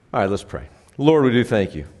All right, let's pray. Lord, we do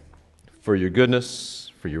thank you for your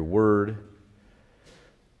goodness, for your word,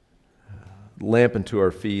 lamp unto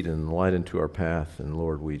our feet and light unto our path. And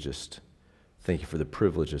Lord, we just thank you for the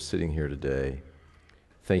privilege of sitting here today.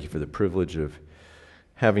 Thank you for the privilege of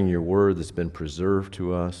having your word that's been preserved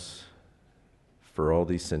to us for all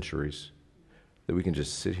these centuries, that we can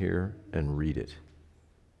just sit here and read it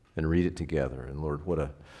together. And Lord, what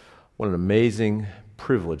an amazing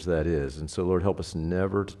privilege that is. And so, Lord, help us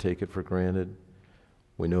never to take it for granted.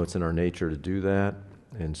 We know it's in our nature to do that.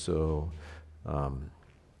 And so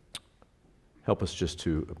help us just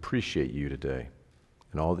to appreciate you today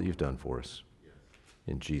and all that you've done for us.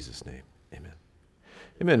 In Jesus' name, amen.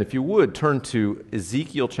 Amen. If you would, turn to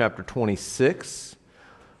Ezekiel chapter 26.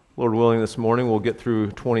 Lord willing, this morning we'll get through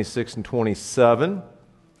 26 and 27.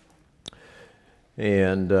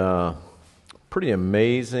 And pretty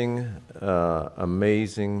amazing.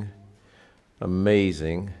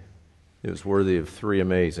 It was worthy of three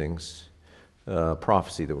amazings.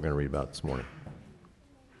 Prophecy that we're going to read about this morning.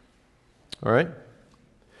 All right?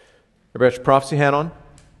 Everybody got your prophecy hat on?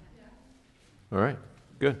 All right.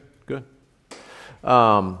 Good.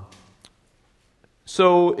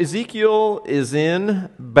 So Ezekiel is in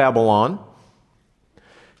Babylon.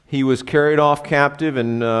 He was carried off captive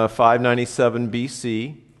in 597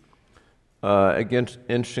 BC. Again,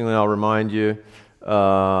 interestingly, I'll remind you,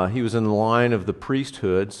 he was in the line of the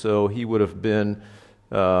priesthood, so he would have been,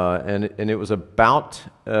 and it was about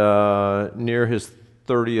near his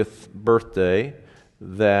 30th birthday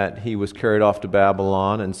that he was carried off to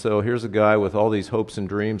Babylon. And so here's a guy with all these hopes and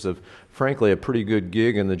dreams of, frankly, a pretty good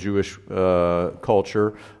gig in the Jewish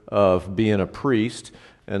culture of being a priest.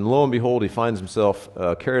 And lo and behold, he finds himself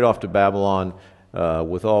carried off to Babylon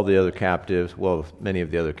with all the other captives, well, many of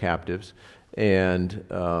the other captives. And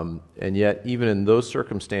yet, even in those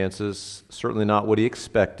circumstances, certainly not what he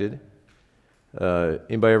expected.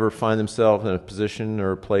 Anybody ever find themselves in a position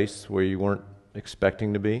or a place where you weren't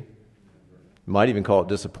expecting to be? You might even call it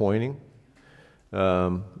disappointing.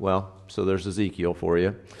 Well, so there's Ezekiel for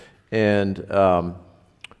you. And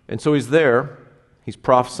so he's there. He's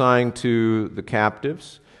prophesying to the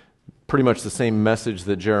captives. Pretty much the same message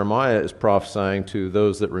that Jeremiah is prophesying to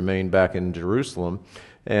those that remain back in Jerusalem.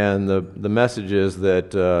 And the message is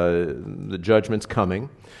that the judgment's coming.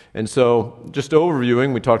 And so, just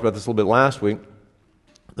overviewing, we talked about this a little bit last week,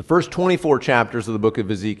 the first 24 chapters of the book of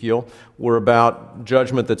Ezekiel were about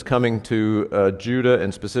judgment that's coming to Judah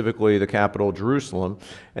and specifically the capital, Jerusalem.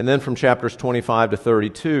 And then from chapters 25 to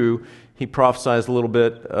 32, he prophesies a little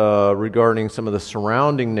bit regarding some of the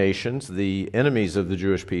surrounding nations, the enemies of the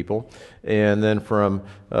Jewish people. And then from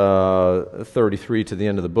 33 to the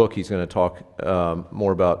end of the book, he's going to talk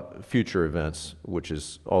more about future events, which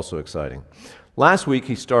is also exciting. Last week,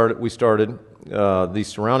 we started these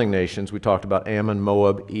surrounding nations. We talked about Ammon,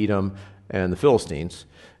 Moab, Edom, and the Philistines.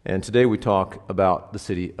 And today we talk about the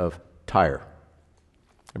city of Tyre.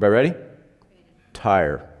 Everybody ready?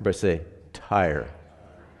 Tyre. Everybody say Tyre.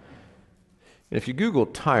 And if you Google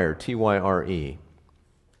Tyre, T-Y-R-E,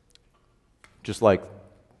 just like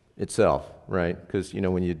itself, right? Because,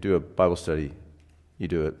 when you do a Bible study, you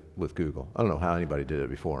do it with Google. I don't know how anybody did it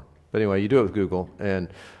before. But anyway, you do it with Google, and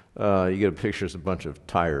you get a picture of a bunch of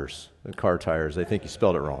tires, car tires. They think you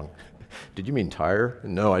spelled it wrong. Did you mean tire?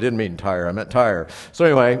 No, I didn't mean tire. I meant tire. So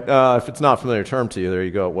anyway, if it's not a familiar term to you, there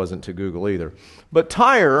you go. It wasn't to Google either. But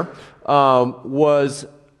Tyre was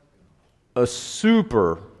a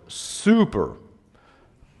super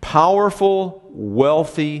powerful,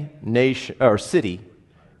 wealthy nation or city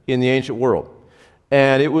in the ancient world.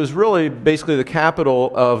 And it was really basically the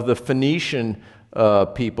capital of the Phoenician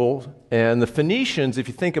people. And the Phoenicians, if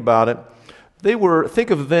you think about it, think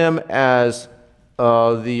of them as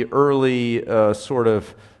the early sort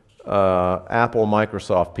of Apple,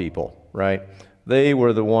 Microsoft people, right? They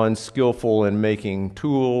were the ones skillful in making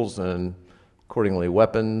tools and accordingly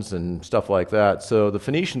weapons and stuff like that. So the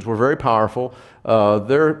Phoenicians were very powerful.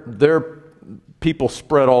 Their people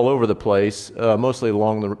spread all over the place, mostly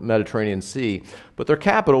along the Mediterranean Sea. But their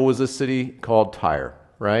capital was a city called Tyre,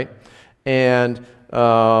 right? And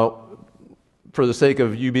for the sake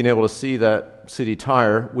of you being able to see that city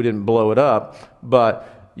Tyre, we didn't blow it up.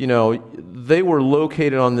 But, they were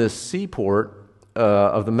located on this seaport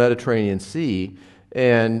of the Mediterranean Sea.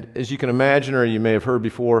 And as you can imagine, or you may have heard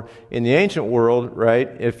before, in the ancient world, right,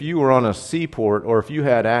 if you were on a seaport or if you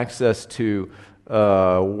had access to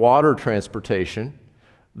water transportation,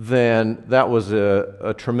 then that was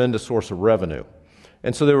a tremendous source of revenue.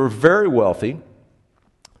 And so they were very wealthy.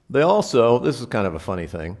 They also, this is kind of a funny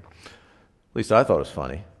thing, at least I thought it was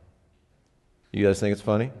funny. You guys think it's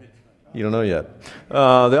funny? You don't know yet. They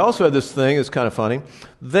also had this thing. It's kind of funny.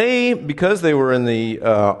 Because they were in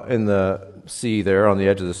the sea there, on the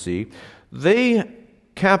edge of the sea, they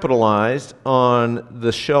capitalized on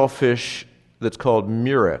the shellfish that's called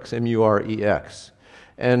murex, M-U-R-E-X.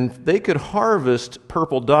 And they could harvest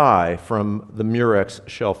purple dye from the murex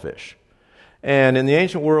shellfish. And in the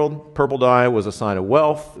ancient world, purple dye was a sign of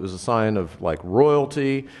wealth. It was a sign of like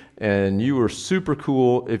royalty. And you were super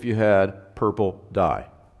cool if you had purple dye.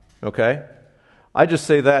 Okay? I just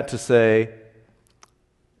say that to say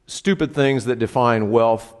stupid things that define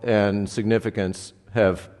wealth and significance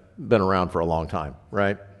have been around for a long time,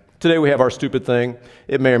 right? Today we have our stupid thing.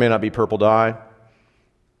 It may or may not be purple dye.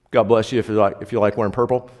 God bless you if you like wearing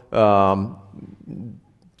purple.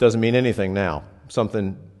 Doesn't mean anything now.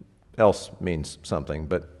 Something else means something,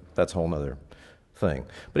 but that's a whole other thing.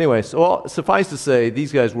 But anyway, so suffice to say,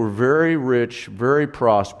 these guys were very rich, very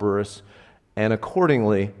prosperous, and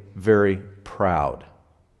accordingly, very proud.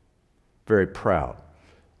 Very proud.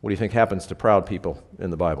 What do you think happens to proud people in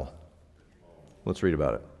the Bible? Let's read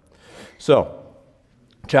about it. So,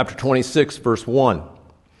 chapter 26, verse 1.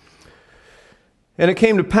 And it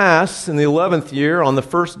came to pass in the 11th year, on the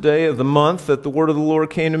first day of the month, that the word of the Lord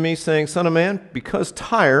came to me, saying, Son of man, because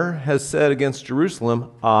Tyre has said against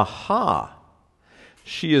Jerusalem, Aha!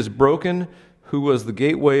 She is broken, who was the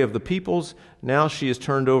gateway of the peoples. Now she is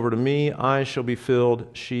turned over to me. I shall be filled.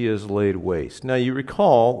 She is laid waste. Now you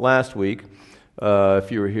recall last week,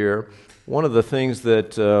 if you were here, one of the things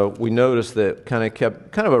that we noticed that kind of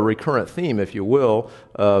kept kind of a recurrent theme, if you will,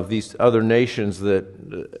 of these other nations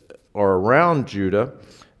that are around Judah,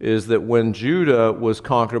 is that when Judah was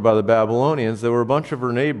conquered by the Babylonians, there were a bunch of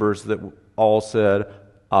her neighbors that all said,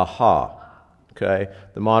 Aha. Okay?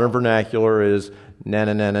 The modern vernacular is na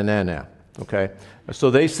na na na na na. Okay? So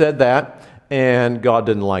they said that, and God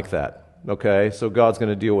didn't like that. Okay? So God's going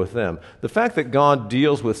to deal with them. The fact that God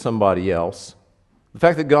deals with somebody else, the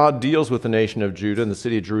fact that God deals with the nation of Judah and the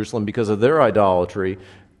city of Jerusalem because of their idolatry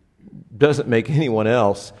doesn't make anyone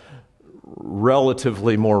else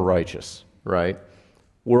relatively more righteous, right?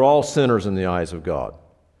 We're all sinners in the eyes of God,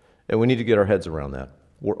 and we need to get our heads around that.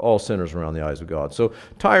 We're all sinners around the eyes of God. So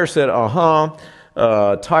Tyre said,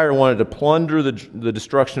 Tyre wanted to plunder the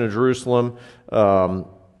destruction of Jerusalem.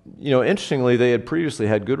 Interestingly, they had previously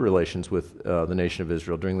had good relations with the nation of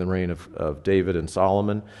Israel during the reign of David and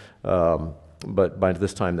Solomon, but by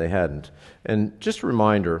this time they hadn't. And just a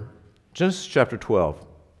reminder, Genesis chapter 12,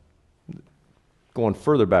 going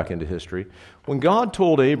further back into history, when God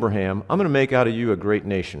told Abraham, I'm going to make out of you a great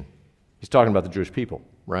nation, he's talking about the Jewish people,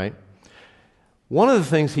 right? One of the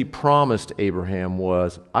things he promised Abraham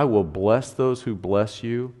was, I will bless those who bless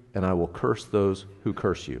you, and I will curse those who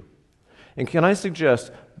curse you. And can I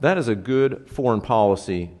suggest that is a good foreign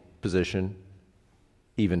policy position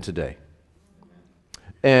even today?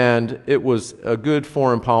 And it was a good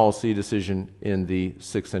foreign policy decision in the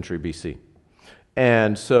 6th century BC.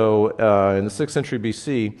 And so in the 6th century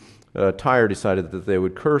BC, Tyre decided that they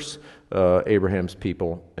would curse Abraham's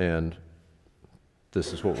people, and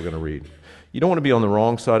this is what we're going to read. You don't want to be on the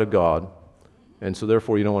wrong side of God, and so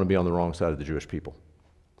therefore you don't want to be on the wrong side of the Jewish people.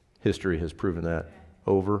 History has proven that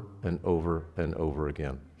over and over and over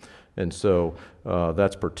again. And so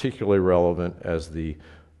that's particularly relevant as the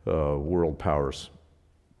world powers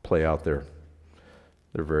play out their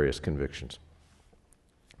various convictions.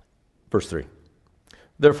 Verse 3.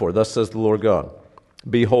 Therefore, thus says the Lord God,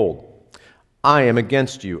 Behold, I am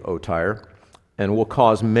against you, O Tyre, and will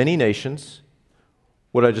cause many nations,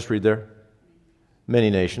 what did I just read there?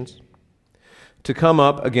 Many nations, to come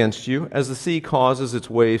up against you, as the sea causes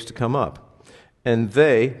its waves to come up. And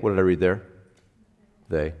they, what did I read there?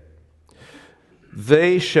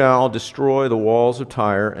 They shall destroy the walls of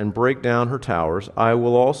Tyre and break down her towers. I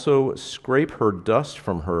will also scrape her dust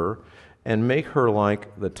from her and make her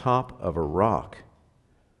like the top of a rock.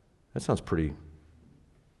 That sounds pretty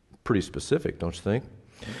specific, don't you think?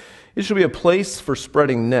 It shall be a place for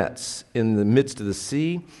spreading nets in the midst of the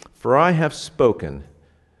sea, for I have spoken,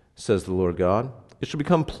 says the Lord God. It shall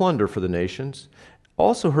become plunder for the nations.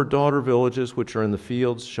 Also her daughter villages which are in the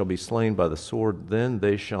fields shall be slain by the sword. Then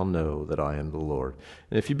they shall know that I am the Lord.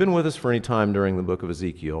 And if you've been with us for any time during the book of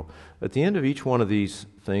Ezekiel, at the end of each one of these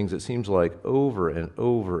things, it seems like over and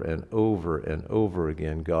over and over and over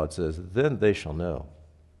again, God says, then they shall know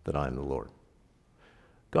that I am the Lord.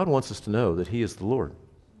 God wants us to know that He is the Lord,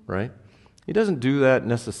 right? He doesn't do that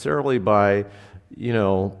necessarily by,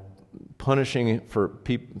 punishing for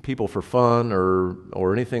people for fun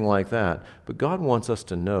or anything like that. But God wants us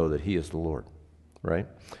to know that He is the Lord, right?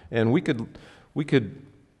 And we could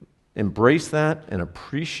embrace that and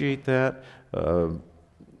appreciate that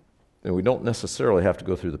And we don't necessarily have to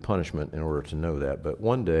go through the punishment in order to know that, but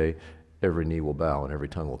one day every knee will bow and every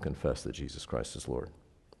tongue will confess that Jesus Christ is Lord.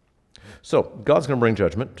 So God's going to bring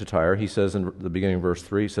judgment to Tyre. He says in the beginning of verse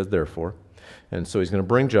 3, he says, therefore. And so he's going to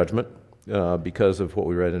bring judgment because of what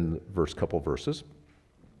we read in the couple verses.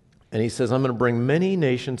 And he says, I'm going to bring many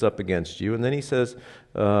nations up against you. And then he says,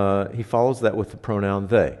 he follows that with the pronoun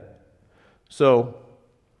they. So,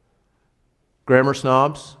 grammar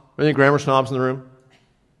snobs? Are there any grammar snobs in the room?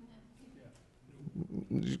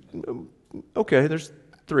 Okay, there's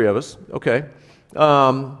 3 of us. Okay.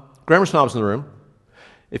 Grammar snobs in the room.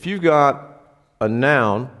 If you've got a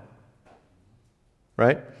noun,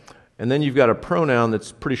 right, and then you've got a pronoun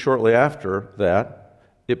that's pretty shortly after that,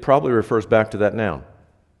 it probably refers back to that noun.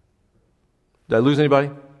 Did I lose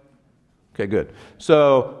anybody? Okay, good.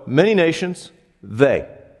 So, many nations, they.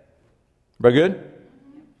 Very good?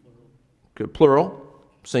 Good. Plural,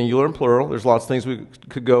 singular and plural. There's lots of things we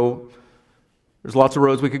could go. There's lots of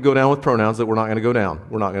roads we could go down with pronouns that we're not going to go down.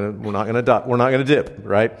 We're not going to dip,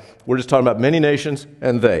 right? We're just talking about many nations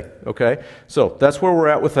and they, okay? So that's where we're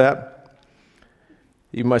at with that.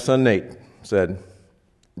 Even my son Nate said,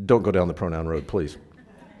 don't go down the pronoun road, please.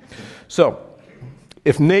 So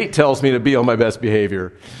if Nate tells me to be on my best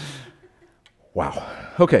behavior, wow.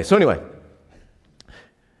 Okay, so anyway,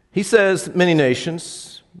 he says many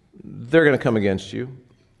nations, they're going to come against you.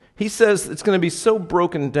 He says it's going to be so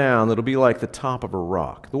broken down that it'll be like the top of a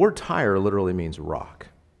rock. The word Tyre literally means rock.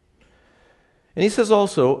 And he says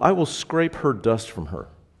also, I will scrape her dust from her.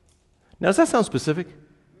 Now, does that sound specific?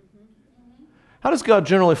 How does God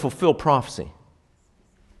generally fulfill prophecy?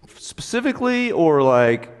 Specifically, or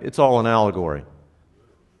like it's all an allegory?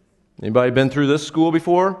 Anybody been through this school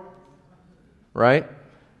before? Right?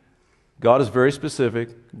 God is very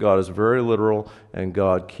specific, God is very literal, and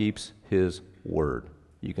God keeps his word.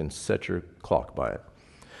 You can set your clock by it.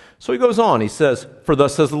 So he goes on. He says, for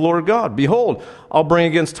thus says the Lord God, behold, I'll bring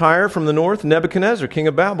against Tyre from the north Nebuchadnezzar, king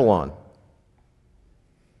of Babylon,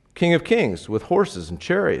 king of kings, with horses and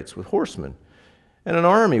chariots, with horsemen, and an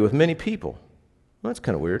army with many people. Well, that's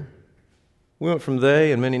kind of weird. We went from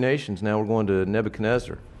they and many nations. Now we're going to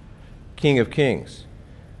Nebuchadnezzar, king of kings.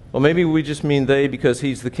 Well, maybe we just mean they because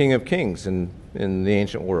he's the king of kings in the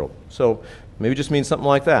ancient world. So maybe just means something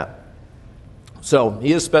like that. So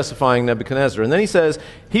he is specifying Nebuchadnezzar. And then he says,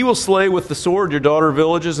 he will slay with the sword your daughter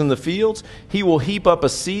villages in the fields. He will heap up a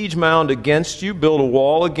siege mound against you, build a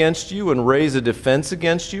wall against you, and raise a defense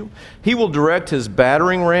against you. He will direct his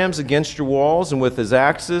battering rams against your walls, and with his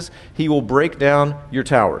axes he will break down your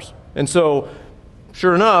towers. And so,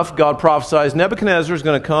 sure enough, God prophesies Nebuchadnezzar is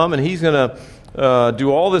going to come, and he's going to do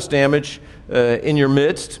all this damage in your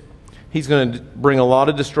midst. He's going to bring a lot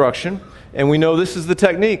of destruction. And we know this is the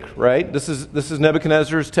technique, right? This is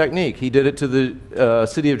Nebuchadnezzar's technique. He did it to the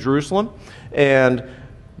city of Jerusalem. And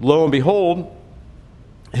lo and behold,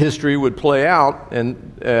 history would play out,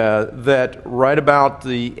 and that right about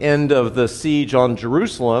the end of the siege on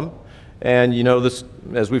Jerusalem, and you know this,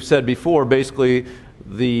 as we've said before, basically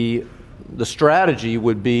the strategy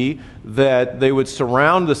would be that they would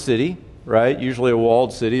surround the city, right? Usually a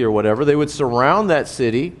walled city or whatever. They would surround that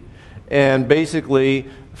city and basically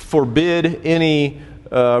forbid any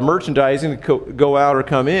merchandising to go out or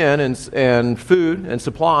come in, and food and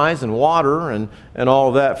supplies and water and all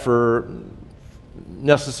of that for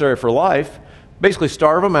necessary for life. Basically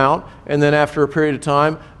starve them out, and then after a period of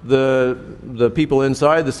time, the people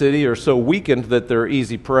inside the city are so weakened that they're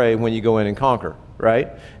easy prey when you go in and conquer, right?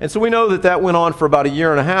 And so we know that went on for about 1.5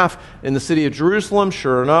 years in the city of Jerusalem.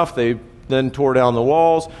 Sure enough, they then tore down the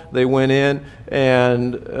walls. They went in,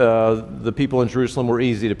 and the people in Jerusalem were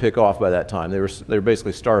easy to pick off by that time. They were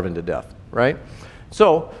basically starving to death, right?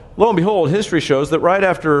 So, lo and behold, history shows that right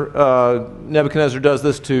after Nebuchadnezzar does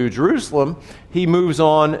this to Jerusalem, he moves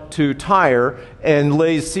on to Tyre and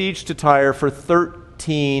lays siege to Tyre for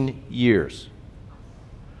 13 years.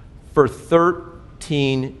 For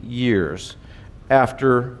 13 years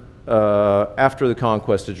after the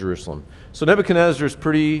conquest of Jerusalem. So Nebuchadnezzar is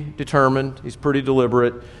pretty determined, he's pretty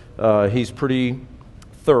deliberate, he's pretty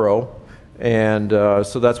thorough, and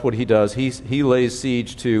so that's what he does. He lays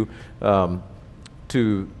siege to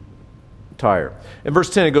Tyre. In verse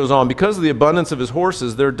 10 it goes on, because of the abundance of his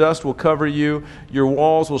horses, their dust will cover you, your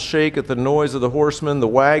walls will shake at the noise of the horsemen, the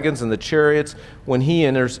wagons and the chariots, when he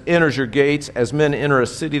enters your gates, as men enter a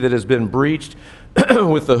city that has been breached.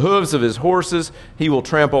 With the hooves of his horses, he will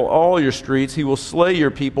trample all your streets. He will slay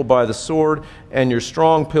your people by the sword, and your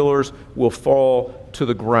strong pillars will fall to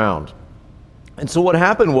the ground. And so what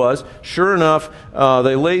happened was, sure enough,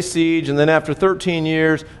 they lay siege, and then after 13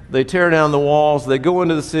 years, they tear down the walls. They go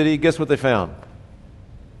into the city. Guess what they found?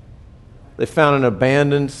 They found an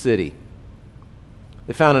abandoned city.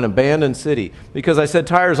 They found an abandoned city. Because I said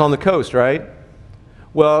Tyre's on the coast, right?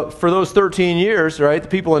 Well, for those 13 years, right, the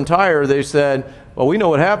people in Tyre, they said, well, we know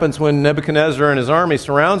what happens when Nebuchadnezzar and his army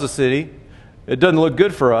surrounds a city. It doesn't look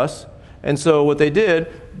good for us. And so what they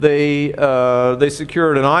did, they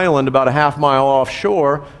secured an island about a half mile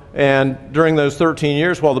offshore. And during those 13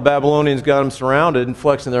 years, while the Babylonians got them surrounded and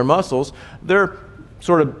flexing their muscles, they're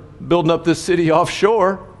sort of building up this city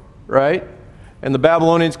offshore, right? And the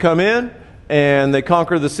Babylonians come in, and they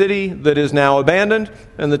conquer the city that is now abandoned,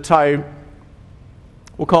 and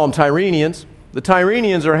we'll call them Tyrenians. The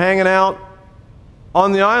Tyrenians are hanging out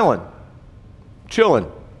on the island, chilling,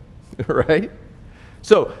 right?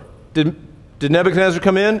 So, did Nebuchadnezzar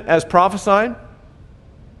come in as prophesied?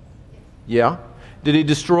 Yeah. Did he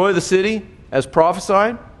destroy the city as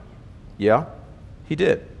prophesied? Yeah, he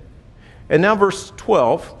did. And now verse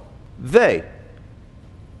 12, they.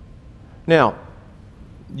 Now,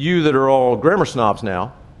 you that are all grammar snobs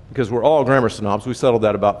now, because we're all grammar snobs, we settled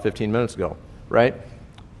that about 15 minutes ago, right?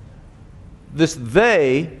 This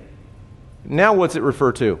they, now what's it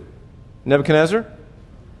refer to? Nebuchadnezzar?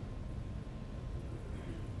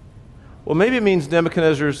 Well, maybe it means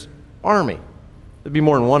Nebuchadnezzar's army. There'd be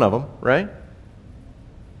more than one of them, right?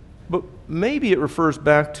 But maybe it refers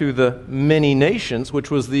back to the many nations,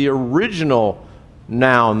 which was the original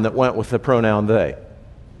noun that went with the pronoun they.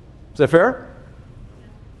 Is that fair?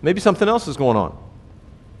 Maybe something else is going on.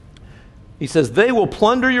 He says, they will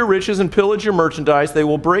plunder your riches and pillage your merchandise. They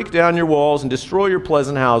will break down your walls and destroy your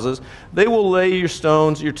pleasant houses. They will lay your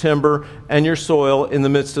stones, your timber, and your soil in the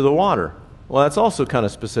midst of the water. Well, that's also kind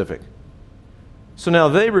of specific. So now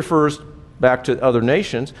they refers back to other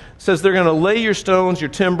nations. It says they're going to lay your stones, your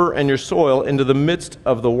timber, and your soil into the midst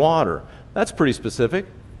of the water. That's pretty specific.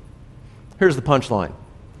 Here's the punchline.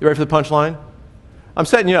 You ready for the punchline? I'm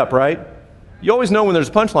setting you up, right? You always know when there's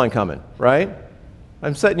a punchline coming, right?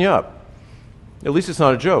 I'm setting you up. At least it's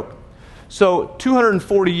not a joke. So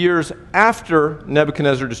 240 years after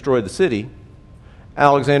Nebuchadnezzar destroyed the city,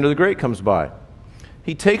 Alexander the Great comes by.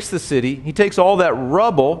 He takes the city, he takes all that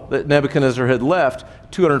rubble that Nebuchadnezzar had left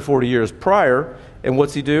 240 years prior, and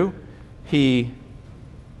what's he do? He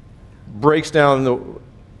breaks down the... Wait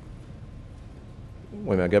a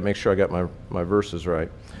minute, I've got to make sure I got my verses right.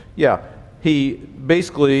 Yeah, he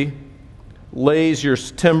basically lays your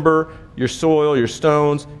timber, your soil, your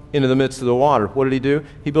stones into the midst of the water. What did he do?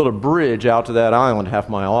 He built a bridge out to that island half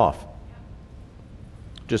a mile off.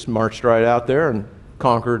 Just marched right out there and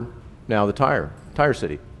conquered now the Tyre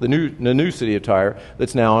city, the new city of Tyre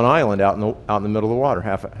that's now an island out in the middle of the water,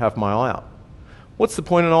 half a mile out. What's the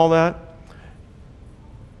point in all that?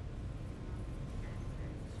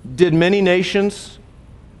 Did many nations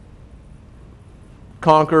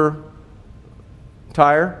conquer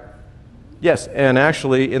Tyre? Yes, and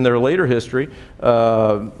actually in their later history,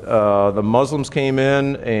 the Muslims came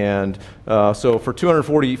in, and so for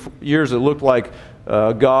 240 years it looked like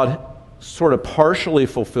God sort of partially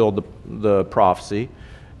fulfilled the prophecy.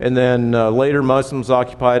 And then later Muslims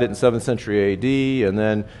occupied it in 7th century AD, and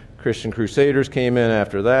then Christian crusaders came in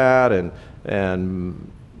after that,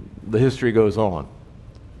 and the history goes on.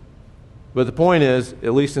 But the point is,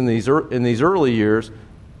 at least in these early years,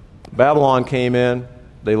 Babylon came in,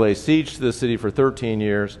 they lay siege to the city for 13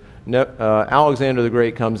 years. Alexander the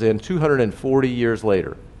Great comes in 240 years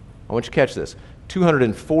later. I want you to catch this.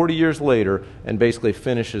 240 years later, and basically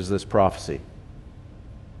finishes this prophecy.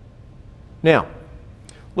 Now,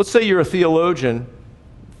 let's say you're a theologian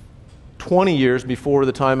 20 years before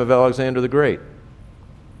the time of Alexander the Great.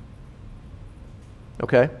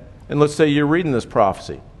 Okay? And let's say you're reading this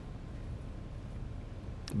prophecy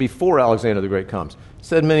before Alexander the Great comes.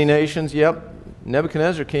 Said many nations, yep,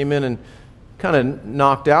 Nebuchadnezzar came in and kind of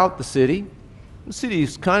knocked out the city. The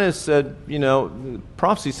city's kind of said,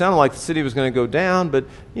 prophecy sounded like the city was going to go down, but,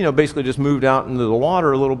 basically just moved out into the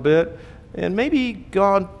water a little bit. And maybe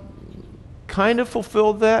God kind of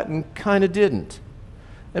fulfilled that and kind of didn't.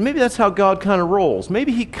 And maybe that's how God kind of rolls.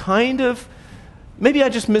 Maybe I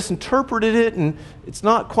just misinterpreted it and it's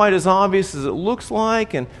not quite as obvious as it looks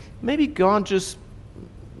like. And maybe God just,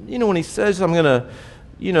 when he says, I'm going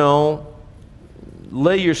to,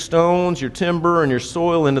 lay your stones, your timber, and your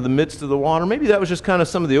soil into the midst of the water. Maybe that was just kind of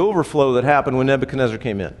some of the overflow that happened when Nebuchadnezzar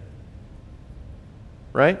came in.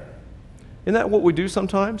 Right? Isn't that what we do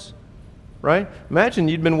sometimes? Right? Imagine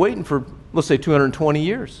you'd been waiting for, let's say, 220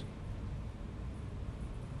 years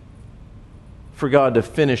for God to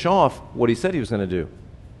finish off what he said he was going to do.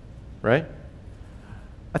 Right?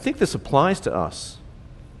 I think this applies to us.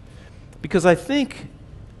 Because I think...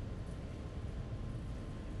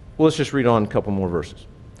 Well, let's just read on a couple more verses.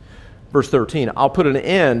 Verse 13, I'll put an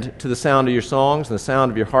end to the sound of your songs, and the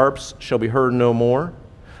sound of your harps shall be heard no more.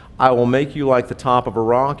 I will make you like the top of a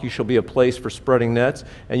rock. You shall be a place for spreading nets,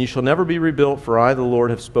 and you shall never be rebuilt, for I, the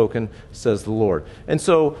Lord, have spoken, says the Lord. And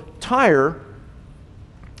so Tyre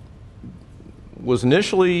was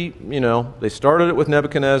initially, they started it with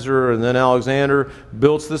Nebuchadnezzar, and then Alexander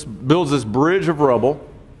builds this bridge of rubble,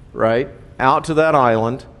 right, out to that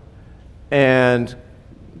island, and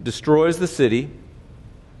destroys the city.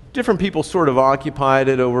 Different people sort of occupied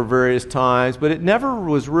it over various times, but it never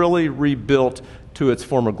was really rebuilt to its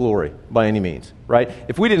former glory by any means, right?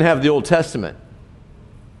 If we didn't have the Old Testament,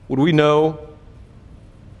 would we know?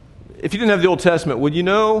 If you didn't have the Old Testament, would you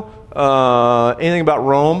know anything about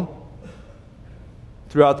Rome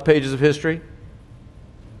throughout the pages of history?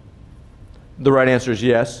 The right answer is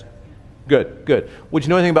yes. Good, good. Would you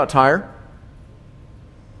know anything about Tyre?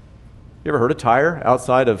 You ever heard of Tyre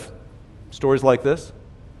outside of stories like this?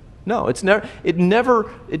 No, it never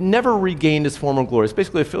regained its former glory. It's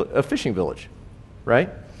basically a fishing village, right?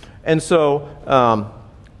 And so,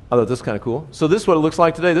 I thought this is kind of cool. So this is what it looks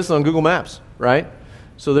like today. This is on Google Maps, right?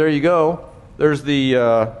 So there you go. There's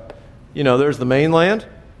there's the mainland,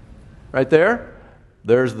 right there.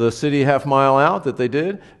 There's the city half mile out that they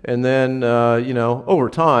did, and then over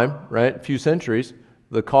time, right, a few centuries,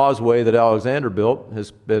 the causeway that Alexander built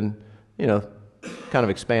has been, kind of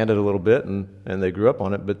expanded a little bit, and they grew up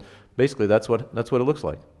on it. But basically, that's what it looks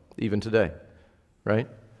like, even today, right?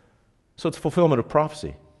 So it's fulfillment of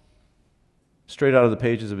prophecy, straight out of the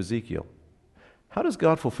pages of Ezekiel. How does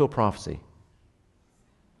God fulfill prophecy?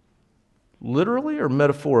 Literally or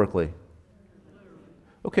metaphorically?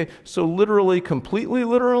 Okay, so literally, completely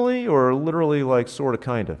literally, or literally like sort of,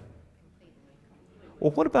 kind of?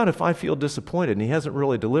 Well, what about if I feel disappointed and he hasn't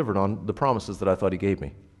really delivered on the promises that I thought he gave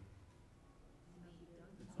me?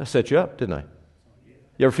 I set you up, didn't I?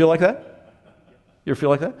 You ever feel like that? You ever feel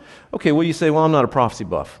like that? Okay, well, you say, well, I'm not a prophecy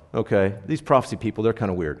buff. Okay, these prophecy people, they're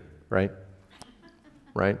kind of weird, right?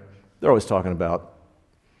 Right? They're always talking about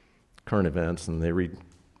current events, and they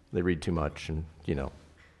read too much, and,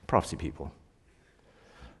 prophecy people.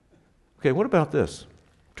 Okay, what about this?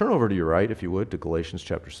 Turn over to your right, if you would, to Galatians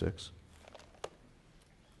chapter 6.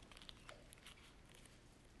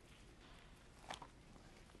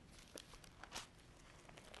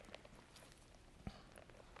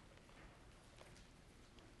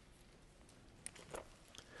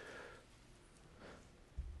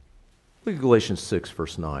 Look at Galatians 6,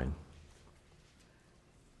 verse 9.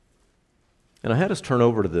 And I had us turn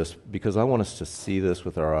over to this because I want us to see this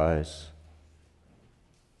with our eyes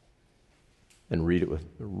and read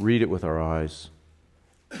it with our eyes.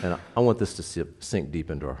 And I want this to sink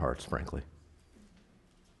deep into our hearts, frankly.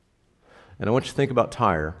 And I want you to think about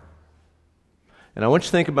Tyre. And I want you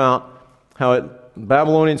to think about how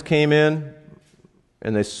Babylonians came in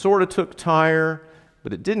and they sort of took Tyre,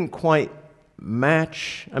 but it didn't quite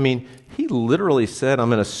match. I mean, he literally said, I'm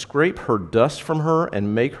going to scrape her dust from her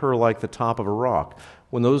and make her like the top of a rock.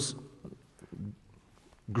 When those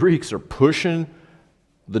Greeks are pushing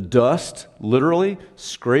the dust, literally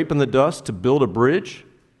scraping the dust to build a bridge,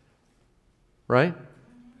 right?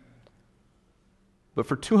 But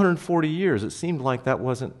for 240 years, it seemed like that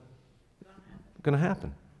wasn't going to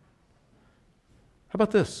happen. How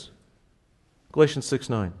about this? Galatians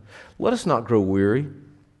 6:9. Let us not grow weary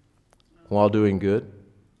while doing good,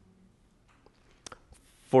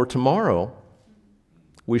 for tomorrow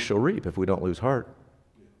we shall reap if we don't lose heart.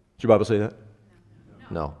 Did your Bible say that?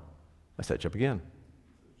 No. I set you up again.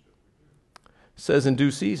 It says in due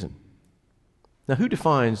season. Now, who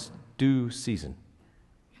defines due season?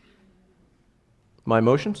 My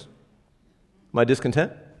emotions? My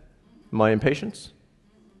discontent? My impatience?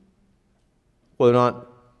 Whether or not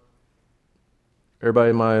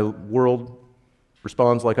everybody in my world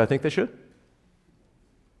responds like I think they should?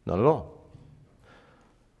 Not at all.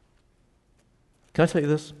 Can I tell you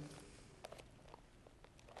this?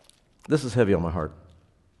 This is heavy on my heart.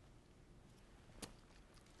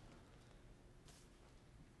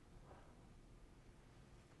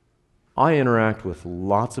 I interact with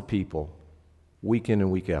lots of people week in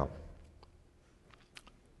and week out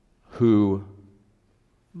who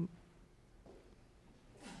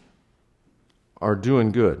are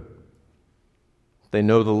doing good. They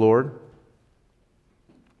know the Lord,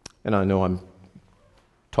 and I know I'm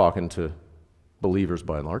talking to believers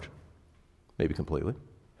by and large, maybe completely.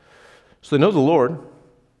 So they know the Lord.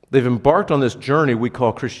 They've embarked on this journey we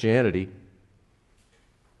call Christianity.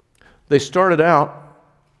 They started out,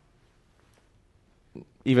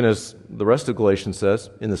 even as the rest of Galatians says,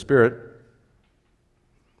 in the Spirit.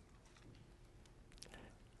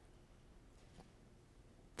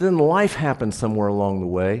 then life happened somewhere along the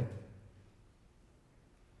way.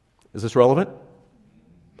 Is this relevant?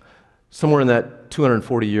 Somewhere in that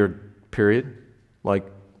 240-year period, like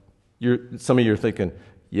some of you are thinking,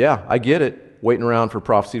 yeah, I get it, waiting around for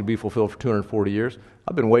prophecy to be fulfilled for 240 years.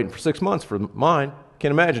 I've been waiting for 6 months for mine.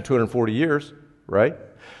 Can't imagine 240 years, right?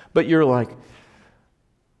 But you're like,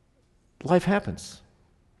 life happens.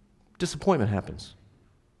 Disappointment happens.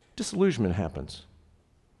 Disillusionment happens.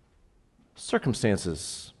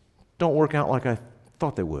 Circumstances don't work out like I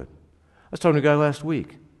thought they would. I was talking to a guy last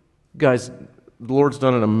week. Guys, the Lord's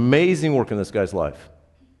done an amazing work in this guy's life.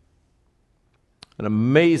 An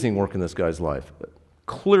amazing work in this guy's life.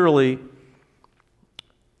 Clearly,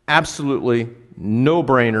 absolutely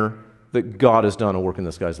no-brainer that God has done a work in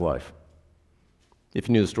this guy's life. If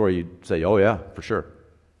you knew the story, you'd say, oh yeah, for sure.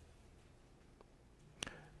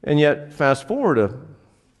 And yet, fast forward a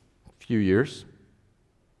few years,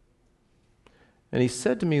 and he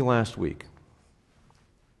said to me last week,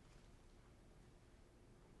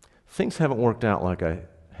 things haven't worked out like I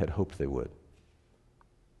had hoped they would.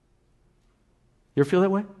 You ever feel that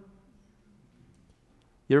way?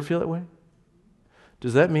 You ever feel that way?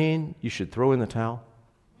 Does that mean you should throw in the towel?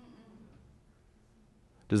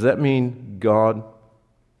 Does that mean God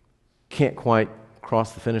can't quite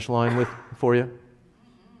cross the finish line for you?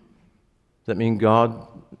 Does that mean God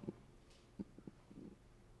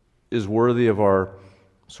is worthy of our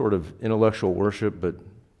sort of intellectual worship, but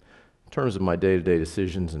in terms of my day-to-day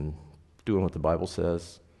decisions and doing what the Bible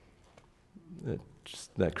says,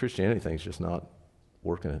 that Christianity thing's just not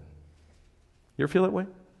working it? You ever feel that way?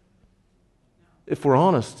 If we're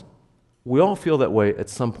honest, we all feel that way at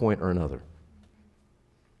some point or another.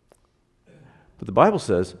 But the Bible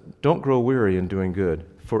says, don't grow weary in doing good,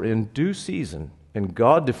 for in due season, and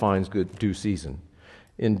God defines good due season,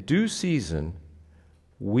 in due season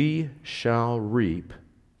we shall reap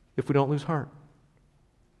if we don't lose heart.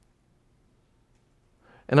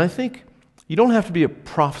 And I think you don't have to be a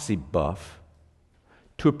prophecy buff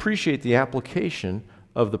to appreciate the application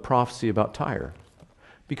of the prophecy about Tyre.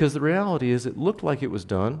 Because the reality is it looked like it was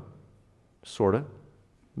done, sort of,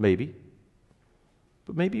 maybe.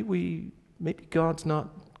 But maybe God's not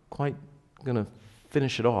quite going to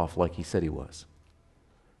finish it off like he said he was.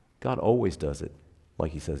 God always does it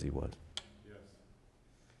like he says he was. Yes.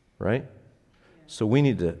 Right? So we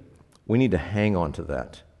need to hang on to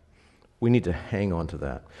that. We need to hang on to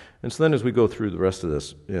that. And so then as we go through the rest of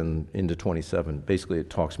this into 27, basically it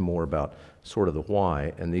talks more about sort of the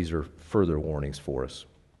why, and these are further warnings for us.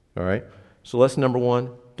 All right? So lesson number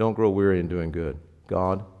 1, don't grow weary in doing good.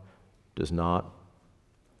 God does not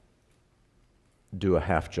do a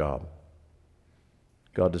half job.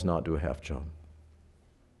 God does not do a half job.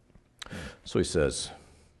 So he says,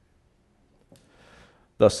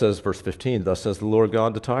 thus says, verse 15, thus says the Lord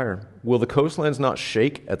God to Tyre, will the coastlands not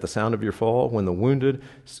shake at the sound of your fall, when the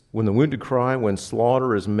wounded cry, when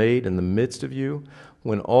slaughter is made in the midst of you,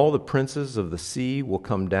 when all the princes of the sea will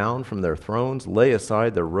come down from their thrones, lay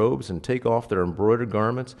aside their robes and take off their embroidered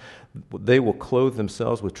garments, they will clothe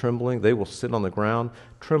themselves with trembling, they will sit on the ground,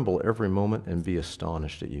 tremble every moment, and be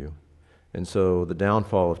astonished at you. And so the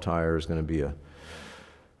downfall of Tyre is going to be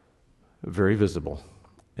very visible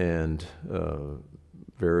and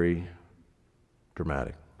very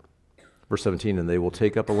dramatic. Verse 17, and they will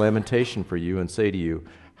take up a lamentation for you and say to you,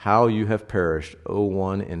 how you have perished, O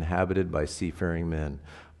one inhabited by seafaring men,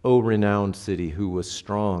 O renowned city who was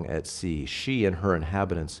strong at sea, she and her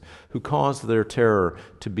inhabitants, who caused their terror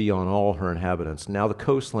to be on all her inhabitants. Now the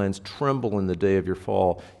coastlands tremble in the day of your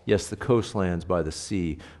fall. Yes, the coastlands by the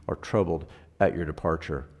sea are troubled at your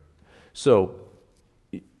departure. So,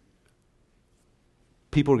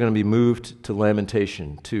 people are going to be moved to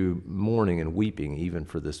lamentation, to mourning and weeping, even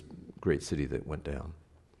for this great city that went down.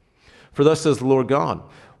 For thus says the Lord God,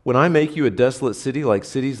 when I make you a desolate city like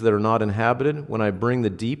cities that are not inhabited, when I bring the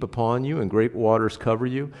deep upon you and great waters cover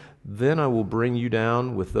you, then I will bring you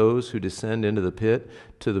down with those who descend into the pit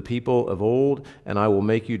to the people of old, and I will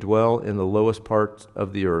make you dwell in the lowest parts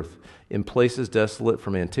of the earth, in places desolate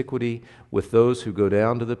from antiquity, with those who go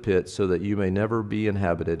down to the pit, so that you may never be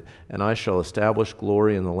inhabited. And I shall establish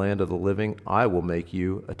glory in the land of the living. I will make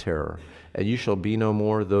you a terror. And you shall be no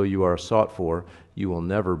more, though you are sought for. You will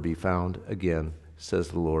never be found again, says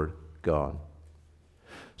the Lord God.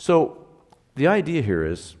 So the idea here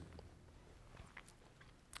is,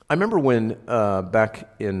 I remember when back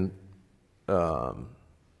in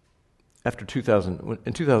after 2000,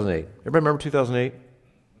 in 2008. Everybody remember 2008?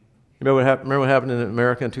 Remember what happened in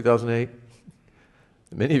America in 2008?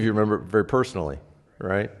 Many of you remember it very personally,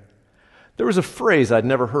 right? There was a phrase I'd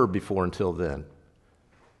never heard before until then.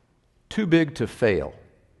 Too big to fail.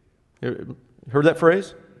 Heard that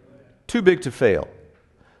phrase? Too big to fail.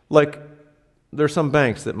 Like, there are some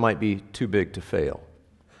banks that might be too big to fail.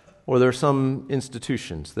 Or there are some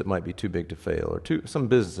institutions that might be too big to fail. Or some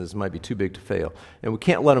businesses might be too big to fail. And we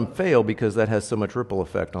can't let them fail because that has so much ripple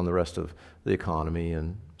effect on the rest of the economy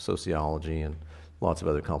and sociology and lots of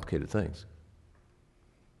other complicated things.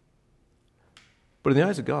 But in the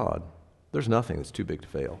eyes of God, there's nothing that's too big to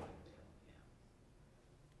fail.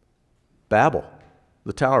 Babel,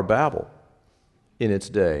 the Tower of Babel, in its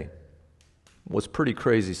day, was pretty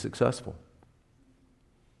crazy successful,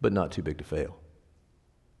 but not too big to fail,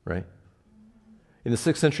 right? In the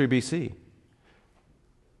 6th century BC,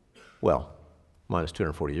 well, minus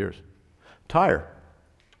 240 years, Tyre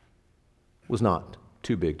was not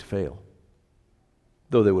too big to fail,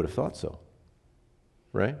 though they would have thought so,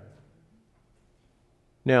 right?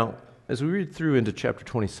 Now, as we read through into chapter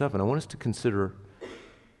 27, I want us to consider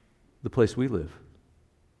the place we live,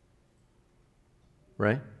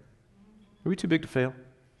 right? Are we too big to fail?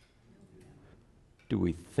 Do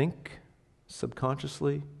we think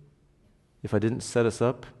subconsciously, if I didn't set us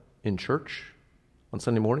up in church on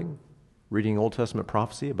Sunday morning, reading Old Testament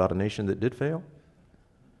prophecy about a nation that did fail?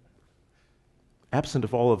 Absent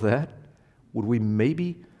of all of that, would we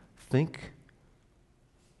maybe think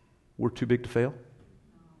we're too big to fail?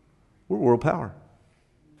 We're world power,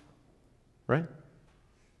 right?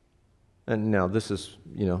 And now this is,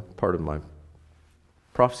 part of my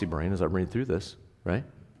prophecy brain as I read through this, right?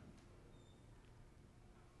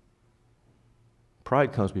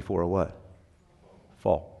 Pride comes before a what?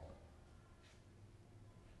 Fall.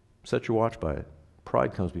 Set your watch by it.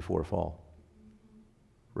 Pride comes before a fall,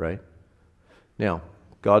 right? Now,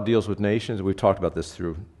 God deals with nations. We've talked about this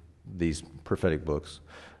through these prophetic books.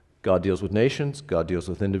 God deals with nations. God deals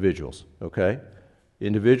with individuals, okay?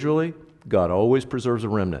 Individually, God always preserves a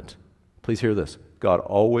remnant. Please hear this. God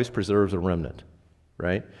always preserves a remnant,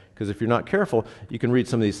 right? Because if you're not careful, you can read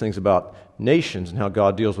some of these things about nations and how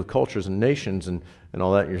God deals with cultures and nations and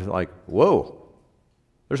all that, and you're like, whoa,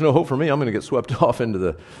 there's no hope for me. I'm going to get swept off into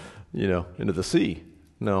the sea.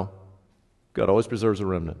 No. God always preserves a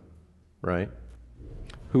remnant, right?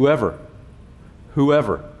 Whoever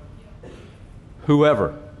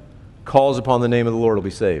calls upon the name of the Lord will be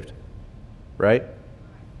saved, right?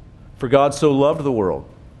 For God so loved the world,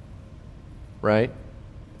 right?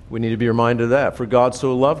 We need to be reminded of that. For God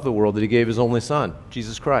so loved the world that he gave his only Son,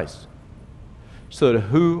 Jesus Christ, so that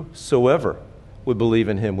whosoever would believe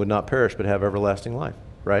in him would not perish but have everlasting life,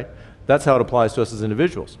 right? That's how it applies to us as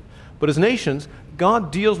individuals. But as nations,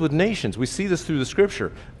 God deals with nations. We see this through the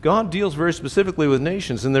Scripture. God deals very specifically with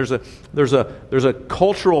nations, and there's a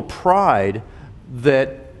cultural pride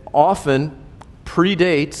that often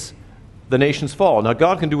predates the nation's fall. Now,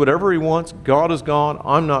 God can do whatever he wants. God is God.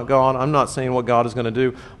 I'm not God. I'm not saying what God is going to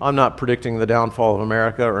do. I'm not predicting the downfall of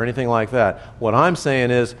America or anything like that. What I'm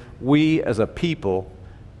saying is we as a people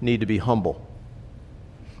need to be humble.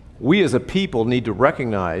 We as a people need to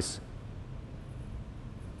recognize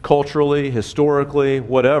culturally, historically,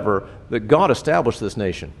 whatever, that God established this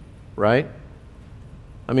nation, right?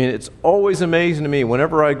 I mean, it's always amazing to me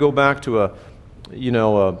whenever I go back to a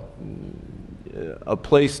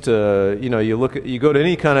place to, you go to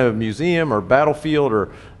any kind of museum or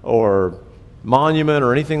battlefield or monument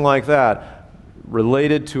or anything like that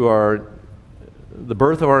related to the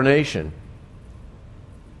birth of our nation.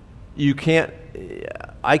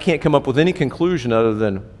 I can't come up with any conclusion other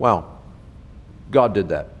than, wow, God did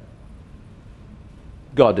that.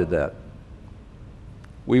 God did that.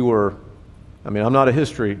 I'm not a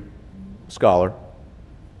history scholar.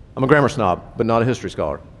 I'm a grammar snob, but not a history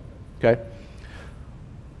scholar. Okay?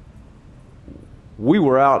 We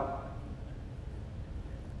were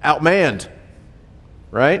outmanned,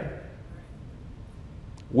 right?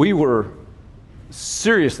 We were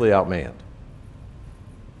seriously outmanned.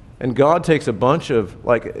 And God takes a bunch of,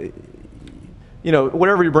 whatever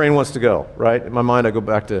your brain wants to go, right? In my mind, I go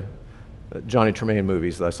back to Johnny Tremaine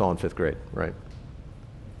movies that I saw in 5th grade, right?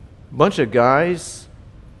 A bunch of guys,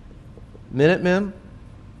 Minutemen,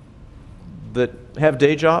 that have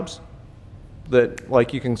day jobs, that,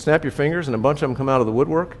 you can snap your fingers and a bunch of them come out of the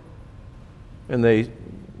woodwork and they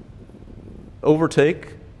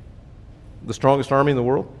overtake the strongest army in the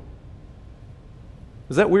world.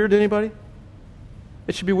 Is that weird to anybody?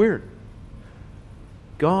 It should be weird.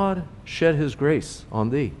 God shed his grace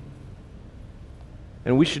on thee.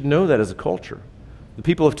 And we should know that as a culture. The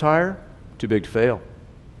people of Tyre, too big to fail.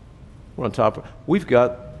 We're on top. We've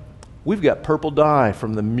got purple dye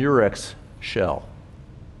from the Murex shell.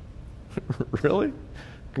 Really?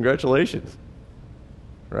 Congratulations.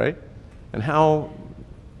 Right? And how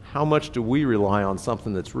how much do we rely on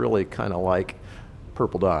something that's really kind of like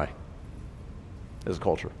purple dye as a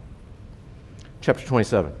culture? Chapter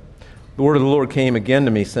 27. The word of the Lord came again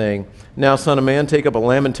to me, saying, Now, son of man, take up a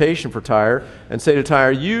lamentation for Tyre, and say to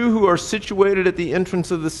Tyre, You who are situated at the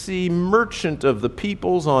entrance of the sea, merchant of the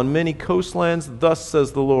peoples on many coastlands, thus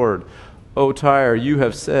says the Lord, O Tyre, you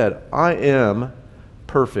have said, I am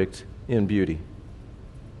perfect in beauty.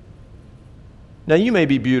 Now, you may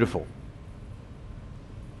be beautiful,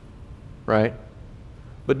 right?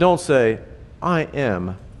 But don't say, I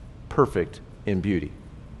am perfect in beauty,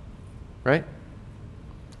 right?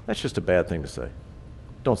 That's just a bad thing to say.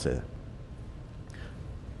 Don't say that.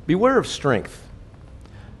 Beware of strength.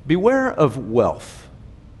 Beware of wealth.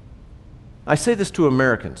 I say this to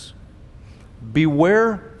Americans.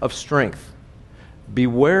 Beware of strength.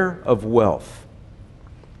 Beware of wealth.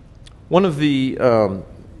 One of the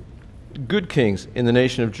good kings in the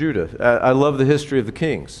nation of Judah, I love the history of the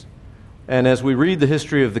kings. And as we read the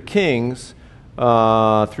history of the kings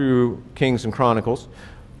through Kings and Chronicles,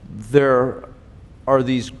 there are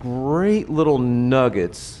these great little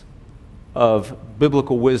nuggets of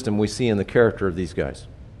biblical wisdom we see in the character of these guys.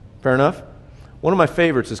 Fair enough? One of my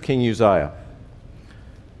favorites is King Uzziah.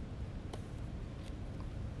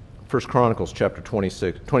 1 Chronicles chapter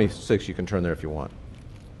 26. 26, you can turn there if you want.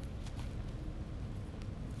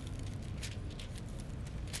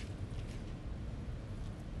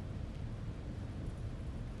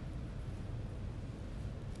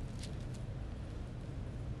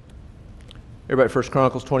 Everybody, 1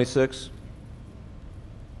 Chronicles 26?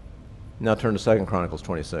 Now turn to 2 Chronicles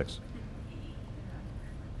 26.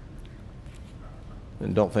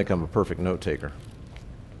 And don't think I'm a perfect note taker.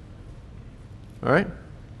 All right?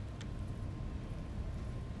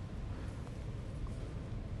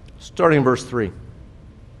 Starting in verse 3.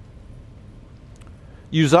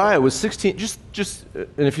 Uzziah was 16, and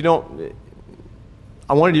if you don't,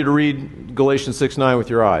 I wanted you to read Galatians 6:9 with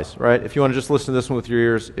your eyes, right? If you want to just listen to this one with your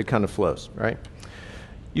ears, it kind of flows, right?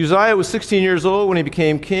 Uzziah was 16 years old when he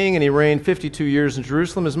became king, and he reigned 52 years in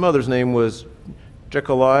Jerusalem. His mother's name was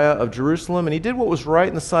Jechaliah of Jerusalem, and he did what was right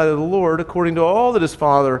in the sight of the Lord, according to all that his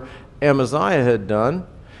father Amaziah had done.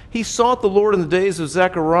 He sought the Lord in the days of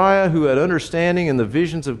Zechariah, who had understanding in the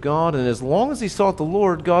visions of God, and as long as he sought the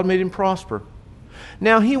Lord, God made him prosper.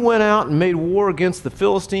 Now he went out and made war against the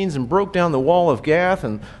Philistines and broke down the wall of Gath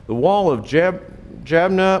and the wall of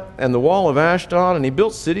Jabneh and the wall of Ashdod, and he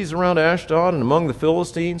built cities around Ashdod and among the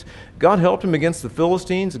Philistines. God helped him against the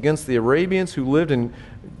Philistines, against the Arabians who lived in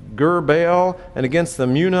Gur-Baal, and against the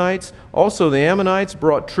Munites. Also the Ammonites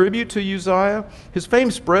brought tribute to Uzziah. His fame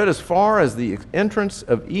spread as far as the entrance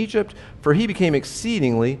of Egypt, for he became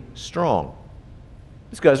exceedingly strong.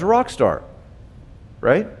 This guy's a rock star,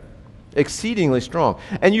 right? Exceedingly strong.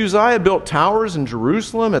 And Uzziah built towers in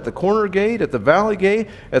Jerusalem, at the corner gate, at the valley gate,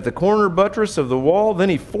 at the corner buttress of the wall. Then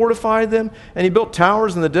he fortified them, and he built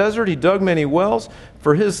towers in the desert. He dug many wells,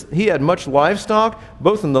 for he had much livestock,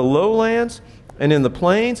 both in the lowlands and in the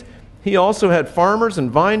plains. He also had farmers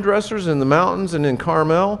and vine dressers in the mountains and in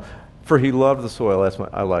Carmel, for he loved the soil.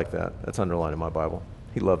 I like that. That's underlined in my Bible.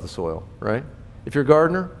 He loved the soil, right? If you're a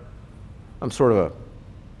gardener, I'm sort of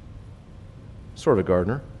a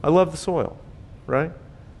gardener. I love the soil, right?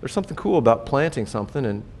 There's something cool about planting something,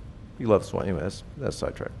 and you love the soil. Anyway, that's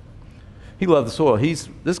sidetracked. He loved the soil.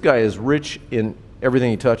 This guy is rich in everything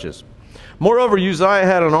he touches. Moreover, Uzziah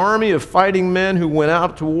had an army of fighting men who went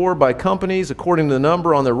out to war by companies, according to the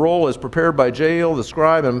number on their roll as prepared by Jael, the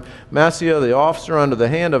scribe, and Maaseiah, the officer, under the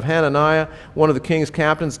hand of Hananiah, one of the king's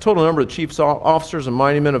captains. The total number of chief officers and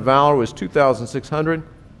mighty men of valor was 2,600.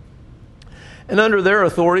 And under their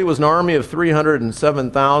authority was an army of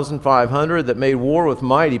 307,500 that made war with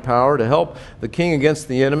mighty power to help the king against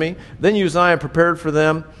the enemy. Then Uzziah prepared for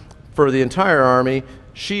them, for the entire army,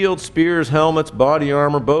 shields, spears, helmets, body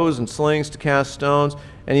armor, bows, and slings to cast stones.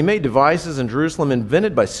 And he made devices in Jerusalem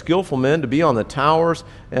invented by skillful men to be on the towers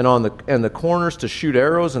and on the corners to shoot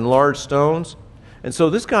arrows and large stones. And so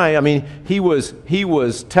this guy, I mean, he was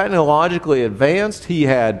technologically advanced. He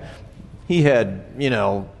had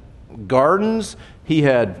gardens, he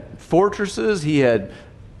had fortresses, he had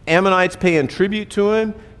Ammonites paying tribute to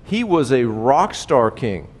him. He was a rock star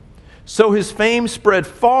king. So his fame spread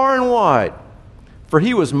far and wide, for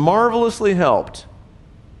he was marvelously helped.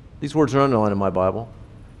 These words are underlined in my Bible.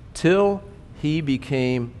 Till he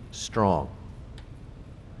became strong.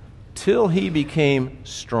 Till he became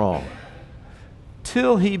strong.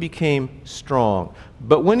 Till he became strong.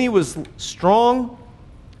 But when he was strong,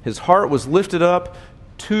 his heart was lifted up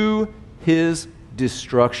to his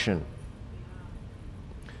destruction.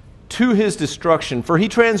 To to his destruction. For he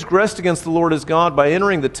transgressed against the Lord his God by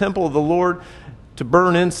entering the temple of the Lord to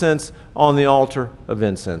burn incense on the altar of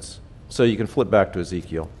incense. So you can flip back to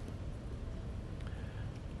Ezekiel.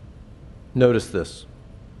 Notice this.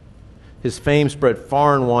 His fame spread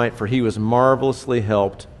far and wide, for he was marvelously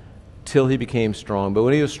helped till he became strong. But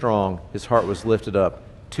when he was strong, his heart was lifted up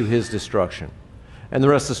to his destruction. And the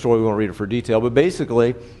rest of the story, we won't read it for detail, but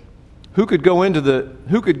basically, who could go into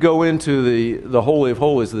the Holy of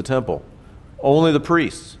Holies of the temple? Only the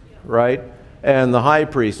priests, right? And the high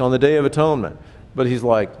priest on the Day of Atonement. But he's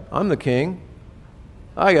like, I'm the king.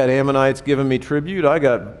 I got Ammonites giving me tribute. I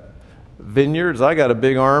got vineyards. I got a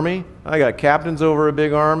big army. I got captains over a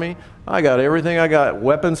big army. I got everything. I got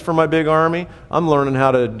weapons for my big army. I'm learning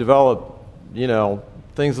how to develop,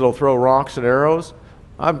 things that'll throw rocks and arrows.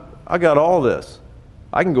 I got all this.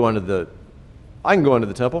 I can go into the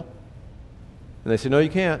temple. And they say, no, you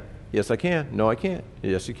can't. Yes, I can. No, I can't.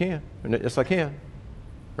 Yes, you can. Yes, I can.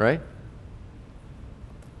 Right?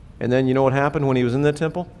 And then you know what happened when he was in the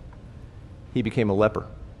temple? He became a leper.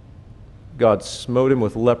 God smote him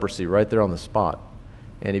with leprosy right there on the spot.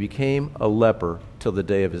 And he became a leper till the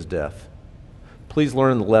day of his death. Please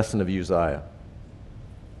learn the lesson of Uzziah.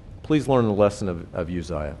 Please learn the lesson of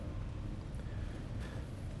Uzziah.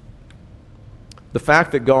 The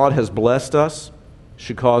fact that God has blessed us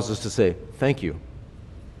should cause us to say, thank you.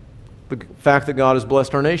 The fact that God has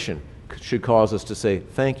blessed our nation should cause us to say,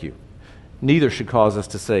 thank you. Neither should cause us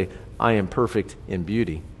to say, I am perfect in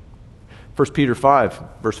beauty. 1 Peter 5,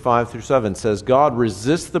 verse 5 through 7 says, God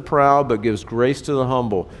resists the proud, but gives grace to the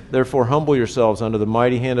humble. Therefore humble yourselves under the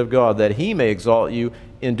mighty hand of God, that he may exalt you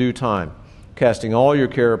in due time, casting all your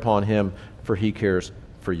care upon him, for he cares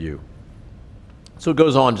for you. So it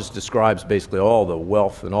goes on, just describes basically all the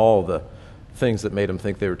wealth and all the things that made them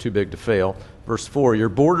think they were too big to fail. Verse 4, your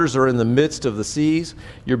borders are in the midst of the seas.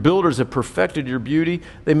 Your builders have perfected your beauty.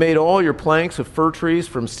 They made all your planks of fir trees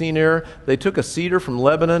from Senir. They took a cedar from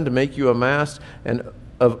Lebanon to make you a mast, and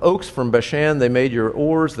of oaks from Bashan they made your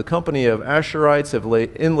oars. The company of Asherites have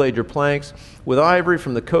inlaid your planks. With ivory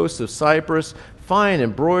from the coasts of Cyprus, fine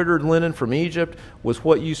embroidered linen from Egypt was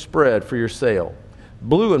what you spread for your sail.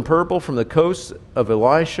 Blue and purple from the coasts of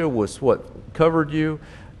Elisha was what covered you.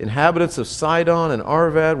 Inhabitants of Sidon and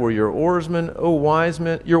Arvad were your oarsmen,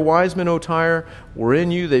 your wise men, O Tyre, were in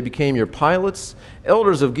you. They became your pilots.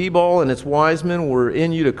 Elders of Gebal and its wise men were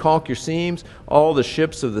in you to caulk your seams. All the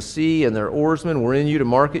ships of the sea and their oarsmen were in you to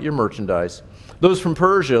market your merchandise. Those from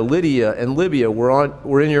Persia, Lydia, and Libya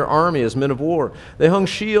were in your army as men of war. They hung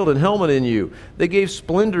shield and helmet in you. They gave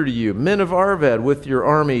splendor to you. Men of Arvad with your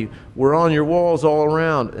army were on your walls all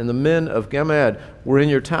around, and the men of Gamad were in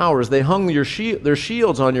your towers. They hung their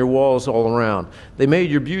shields on your walls all around. They made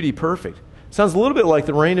your beauty perfect. Sounds a little bit like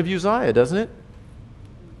the reign of Uzziah, doesn't it?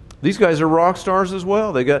 These guys are rock stars as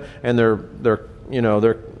well. They've got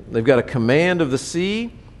a command of the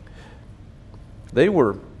sea. They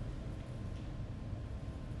were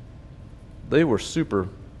super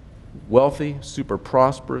wealthy, super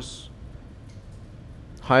prosperous,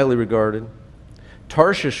 highly regarded.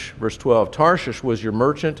 Tarshish, verse 12, Tarshish was your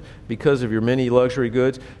merchant because of your many luxury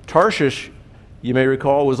goods. Tarshish, you may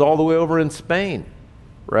recall, was all the way over in Spain,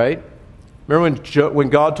 right? Remember when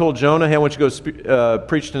God told Jonah, hey, I want you to go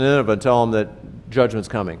preach to Nineveh and tell them that judgment's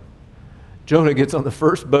coming. Jonah gets on the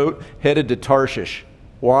first boat, headed to Tarshish.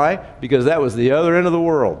 Why? Because that was the other end of the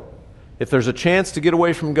world. If there's a chance to get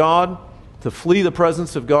away from God, to flee the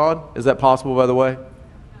presence of God, is that possible, by the way?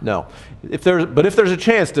 No. But if there's a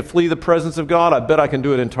chance to flee the presence of God, I bet I can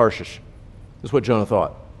do it in Tarshish. That's what Jonah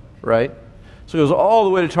thought, right? So he goes all the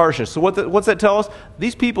way to Tarshish. So what's that tell us?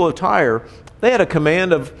 These people of Tyre, they had a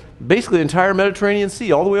command of basically the entire Mediterranean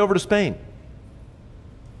Sea, all the way over to Spain.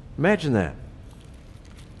 Imagine that.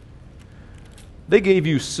 They gave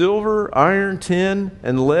you silver, iron, tin,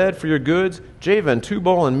 and lead for your goods. Javan,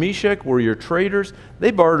 Tubal, and Meshech were your traders.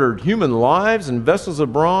 They bartered human lives and vessels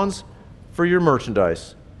of bronze for your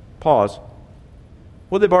merchandise. Pause.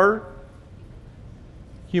 What did they barter?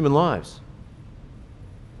 Human lives.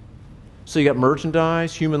 So you got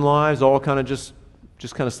merchandise, human lives, all kind of just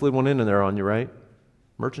kind of slid one in there on you, right?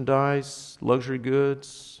 Merchandise, luxury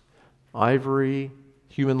goods, ivory,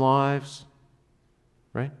 human lives,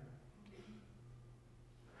 right?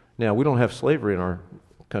 Now, we don't have slavery in our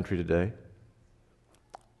country today,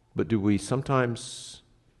 but do we sometimes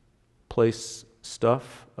place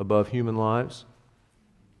stuff above human lives?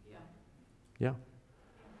 Yeah.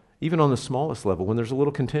 Even on the smallest level, when there's a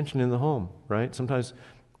little contention in the home, right? Sometimes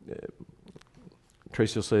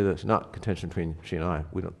Tracy will say this, not contention between she and I.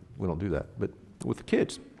 We don't do that. But with the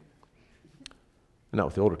kids, not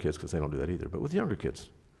with the older kids because they don't do that either, but with the younger kids,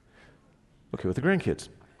 Okay, with the grandkids.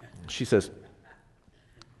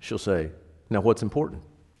 She'll say, now what's important?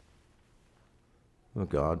 Well,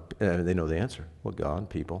 God, and they know the answer. Well, God,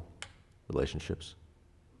 people, relationships.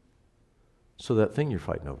 So that thing you're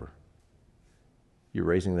fighting over, you're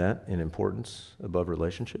raising that in importance above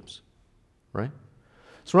relationships, right?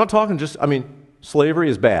 So we're not talking slavery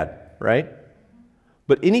is bad, right?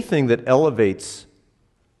 But anything that elevates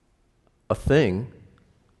a thing,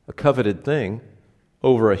 a coveted thing,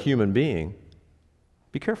 over a human being,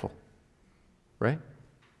 be careful, right?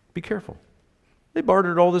 Be careful. They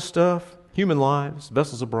bartered all this stuff, human lives,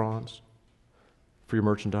 vessels of bronze, for your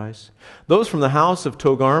merchandise. Those from the house of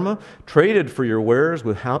Togarmah traded for your wares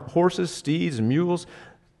with horses, steeds, and mules.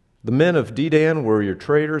 The men of Dedan were your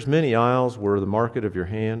traders. Many isles were the market of your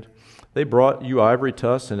hand. They brought you ivory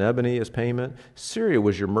tusks and ebony as payment. Syria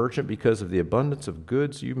was your merchant because of the abundance of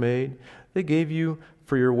goods you made. They gave you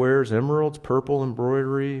for your wares emeralds, purple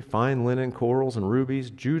embroidery, fine linen, corals, and rubies.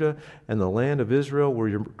 Judah and the land of Israel were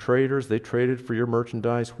your traders. They traded for your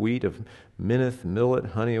merchandise, wheat of Minnith, millet,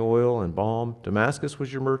 honey oil, and balm. Damascus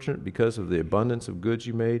was your merchant because of the abundance of goods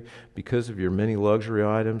you made, because of your many luxury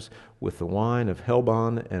items, with the wine of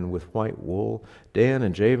Helbon and with white wool. Dan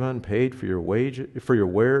and Javan paid for your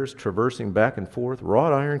wares, traversing back and forth.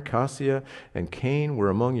 Wrought iron, cassia, and cane were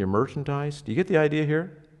among your merchandise. Do you get the idea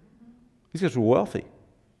here? These guys were wealthy.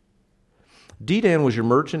 Dedan was your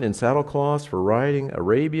merchant in saddlecloths for riding.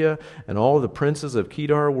 Arabia and all the princes of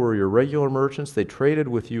Kedar were your regular merchants. They traded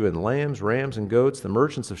with you in lambs, rams, and goats. The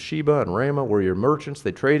merchants of Sheba and Ramah were your merchants.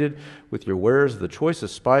 They traded with your wares the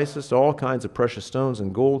choicest spices, all kinds of precious stones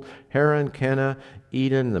and gold. Haran, Cana,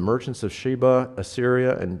 Eden, the merchants of Sheba,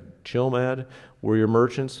 Assyria, and Chilmad were your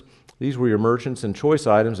merchants. These were your merchants in choice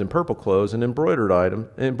items, in purple clothes, and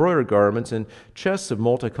embroidered garments, and chests of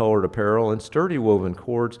multicolored apparel, and sturdy woven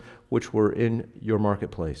cords, which were in your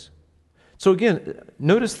marketplace. So again,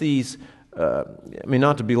 notice these,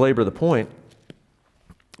 not to belabor the point,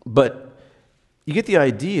 but you get the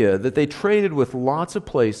idea that they traded with lots of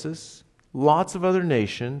places, lots of other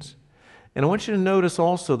nations, and I want you to notice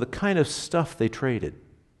also the kind of stuff they traded,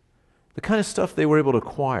 the kind of stuff they were able to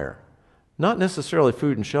acquire. Not necessarily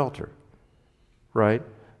food and shelter, right?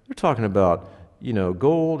 They're talking about,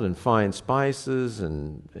 gold and fine spices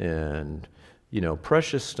and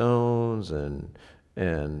precious stones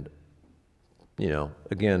and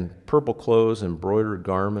again, purple clothes, embroidered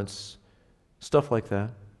garments, stuff like that,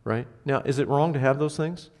 right? Now, is it wrong to have those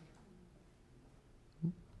things?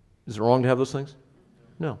 Is it wrong to have those things?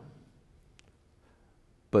 No.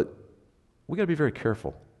 But we got to be very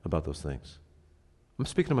careful about those things. I'm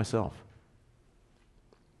speaking to myself.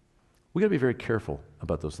 We got to be very careful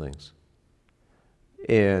about those things.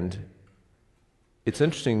 And it's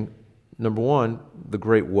interesting, number one, the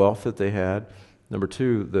great wealth that they had. Number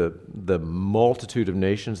two, the multitude of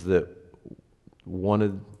nations that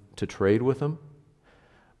wanted to trade with them.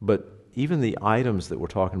 But even the items that we're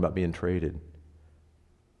talking about being traded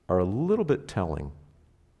are a little bit telling.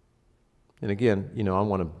 And again, I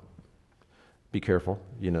want to be careful,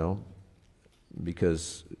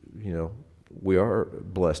 because, we are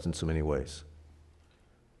blessed in so many ways.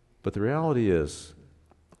 But the reality is,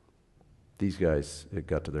 these guys, it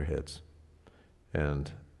got to their heads.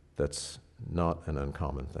 And that's not an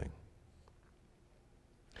uncommon thing.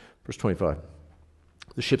 Verse 25.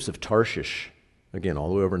 The ships of Tarshish, again, all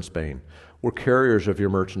the way over in Spain, were carriers of your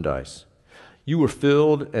merchandise. You were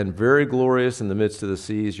filled and very glorious in the midst of the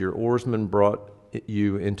seas. Your oarsmen brought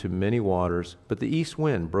you into many waters, but the east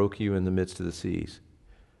wind broke you in the midst of the seas.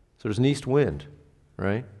 So there's an east wind,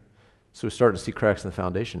 right? So we're starting to see cracks in the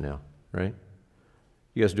foundation now, right?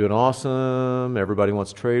 You guys are doing awesome. Everybody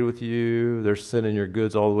wants to trade with you. They're sending your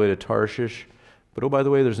goods all the way to Tarshish. But oh, by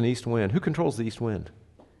the way, there's an east wind. Who controls the east wind?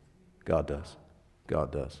 God does.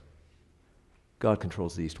 God does. God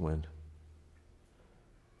controls the east wind.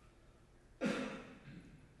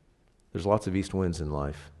 There's lots of east winds in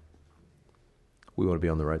life. We want to be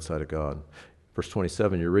on the right side of God. Verse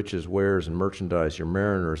 27, your riches, wares, and merchandise, your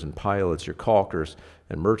mariners and pilots, your caulkers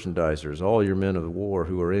and merchandisers, all your men of war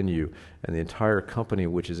who are in you, and the entire company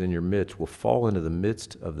which is in your midst will fall into the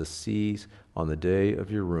midst of the seas on the day of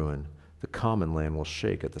your ruin. The common land will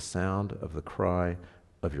shake at the sound of the cry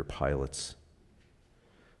of your pilots.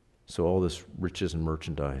 So all this riches and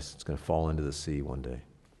merchandise, it's going to fall into the sea one day.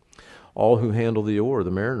 All who handle the oar,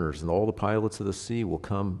 the mariners, and all the pilots of the sea will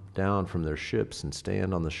come down from their ships and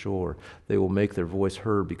stand on the shore. They will make their voice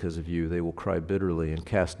heard because of you. They will cry bitterly and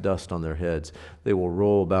cast dust on their heads. They will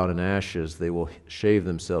roll about in ashes. They will shave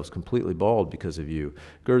themselves completely bald because of you,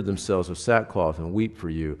 gird themselves with sackcloth and weep for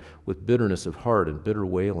you, with bitterness of heart and bitter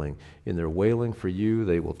wailing. In their wailing for you,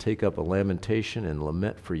 they will take up a lamentation and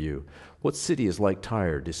lament for you. What city is like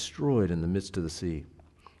Tyre, destroyed in the midst of the sea?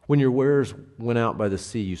 When your wares went out by the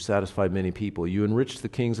sea, you satisfied many people. You enriched the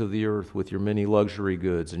kings of the earth with your many luxury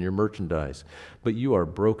goods and your merchandise. But you are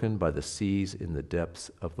broken by the seas in the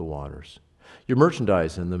depths of the waters. Your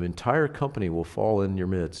merchandise and the entire company will fall in your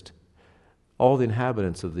midst. All the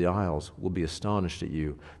inhabitants of the isles will be astonished at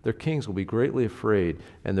you. Their kings will be greatly afraid,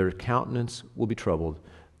 and their countenance will be troubled.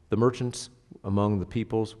 The merchants among the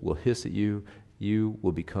peoples will hiss at you. You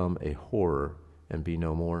will become a horror and be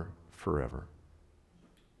no more forever.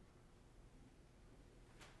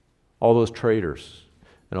 All those traders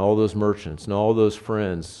and all those merchants and all those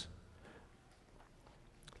friends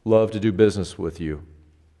love to do business with you.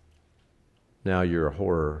 Now you're a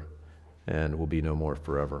horror and will be no more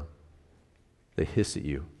forever. They hiss at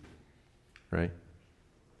you, right?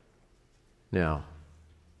 Now,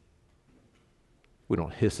 we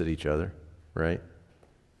don't hiss at each other, right?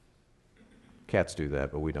 Cats do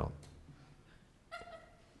that, but we don't.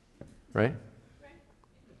 Right?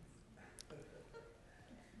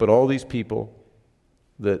 But all these people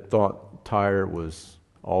that thought Tyre was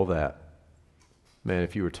all that, man,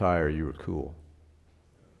 if you were Tyre, you were cool.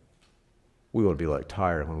 We want to be like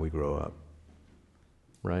Tyre when we grow up.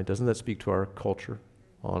 Right? Doesn't that speak to our culture,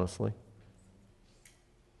 honestly?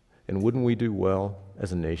 And wouldn't we do well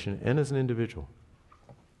as a nation and as an individual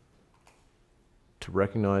to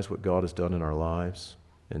recognize what God has done in our lives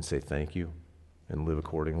and say thank you and live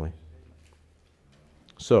accordingly?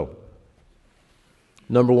 So,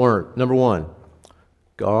 Number one,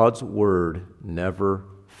 God's word never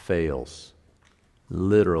fails.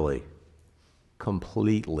 Literally.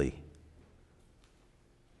 Completely.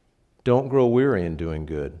 Don't grow weary in doing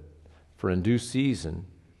good, for in due season,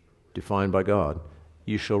 defined by God,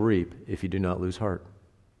 you shall reap if you do not lose heart.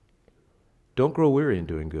 Don't grow weary in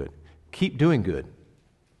doing good. Keep doing good.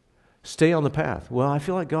 Stay on the path. Well, I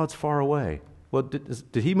feel like God's far away. Well,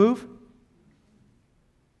 did he move?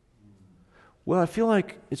 Well, I feel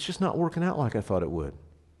like it's just not working out like I thought it would.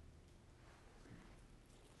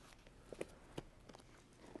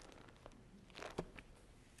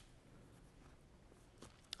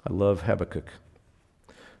 I love Habakkuk.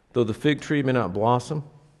 Though the fig tree may not blossom,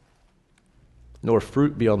 nor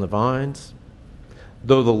fruit be on the vines,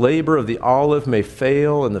 though the labor of the olive may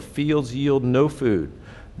fail and the fields yield no food,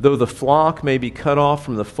 though the flock may be cut off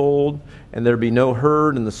from the fold and there be no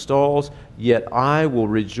herd in the stalls, yet I will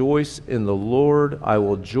rejoice in the Lord. I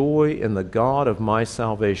will joy in the God of my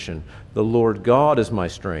salvation. The Lord God is my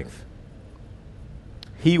strength.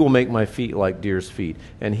 He will make my feet like deer's feet,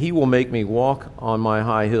 and he will make me walk on my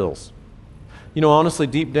high hills. You know, honestly,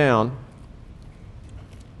 deep down,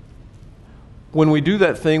 when we do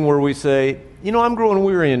that thing where we say, you know, I'm growing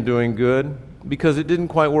weary in doing good because it didn't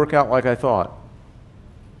quite work out like I thought.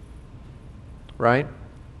 Right?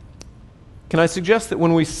 Can I suggest that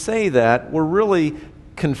when we say that, we're really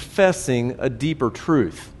confessing a deeper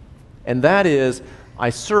truth? And that is, I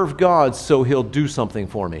serve God so he'll do something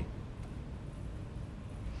for me.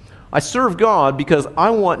 I serve God because I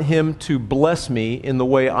want him to bless me in the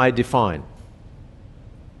way I define.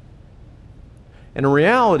 And in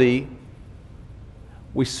reality,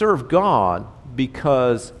 we serve God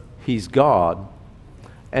because he's God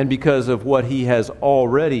and because of what he has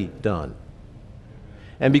already done.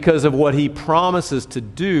 And because of what he promises to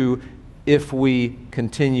do if we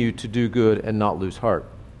continue to do good and not lose heart.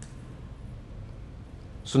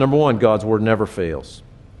 So number one, God's word never fails.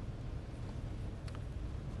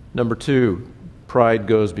 Number two, pride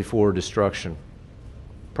goes before destruction.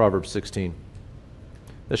 Proverbs 16.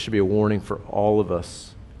 This should be a warning for all of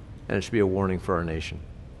us, and it should be a warning for our nation.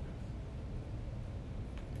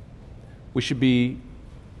 We should be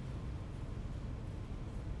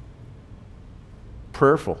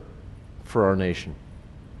prayerful for our nation.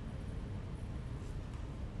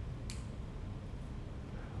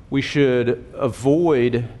 We should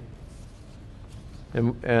avoid,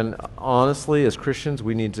 and honestly, as Christians,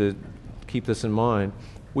 we need to keep this in mind,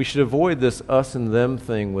 we should avoid this us and them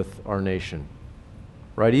thing with our nation.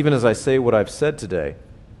 Right? Even as I say what I've said today,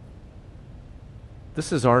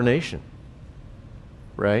 this is our nation.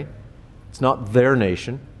 Right? It's not their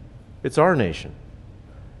nation. It's our nation.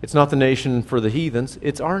 It's not the nation for the heathens.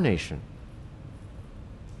 It's our nation.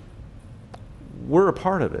 We're a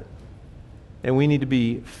part of it. And we need to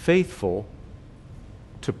be faithful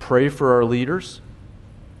to pray for our leaders,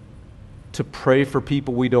 to pray for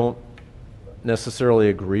people we don't necessarily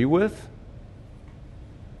agree with,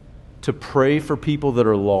 to pray for people that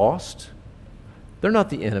are lost. They're not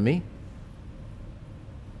the enemy.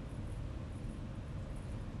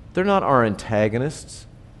 They're not our antagonists.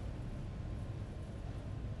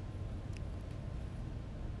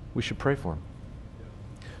 We should pray for them.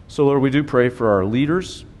 So, Lord, we do pray for our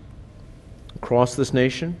leaders across this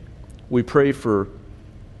nation. We pray for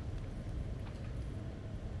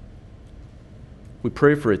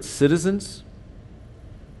its citizens,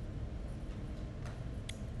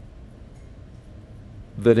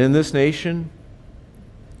 that in this nation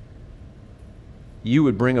you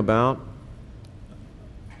would bring about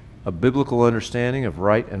a biblical understanding of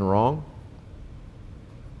right and wrong,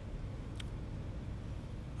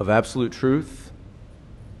 of absolute truth,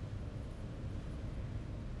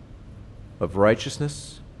 of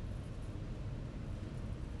righteousness.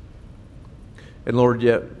 And Lord,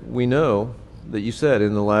 yet we know that you said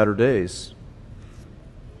in the latter days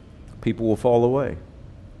people will fall away.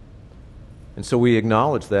 And so we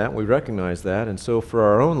acknowledge that, we recognize that, and so for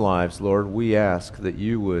our own lives, Lord, we ask that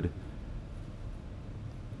you would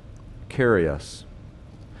carry us,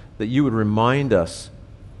 that you would remind us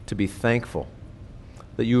to be thankful,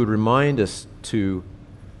 that you would remind us to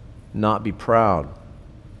not be proud,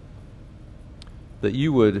 that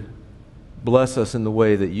you would bless us in the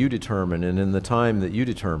way that you determine and in the time that you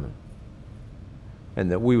determine,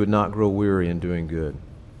 and that we would not grow weary in doing good.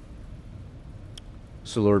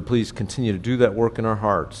 So, Lord, please continue to do that work in our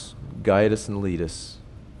hearts. Guide us and lead us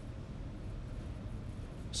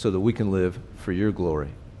so that we can live for your glory.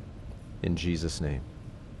 In Jesus' name,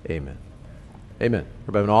 amen. Amen.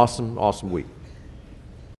 Everybody have an awesome, awesome week.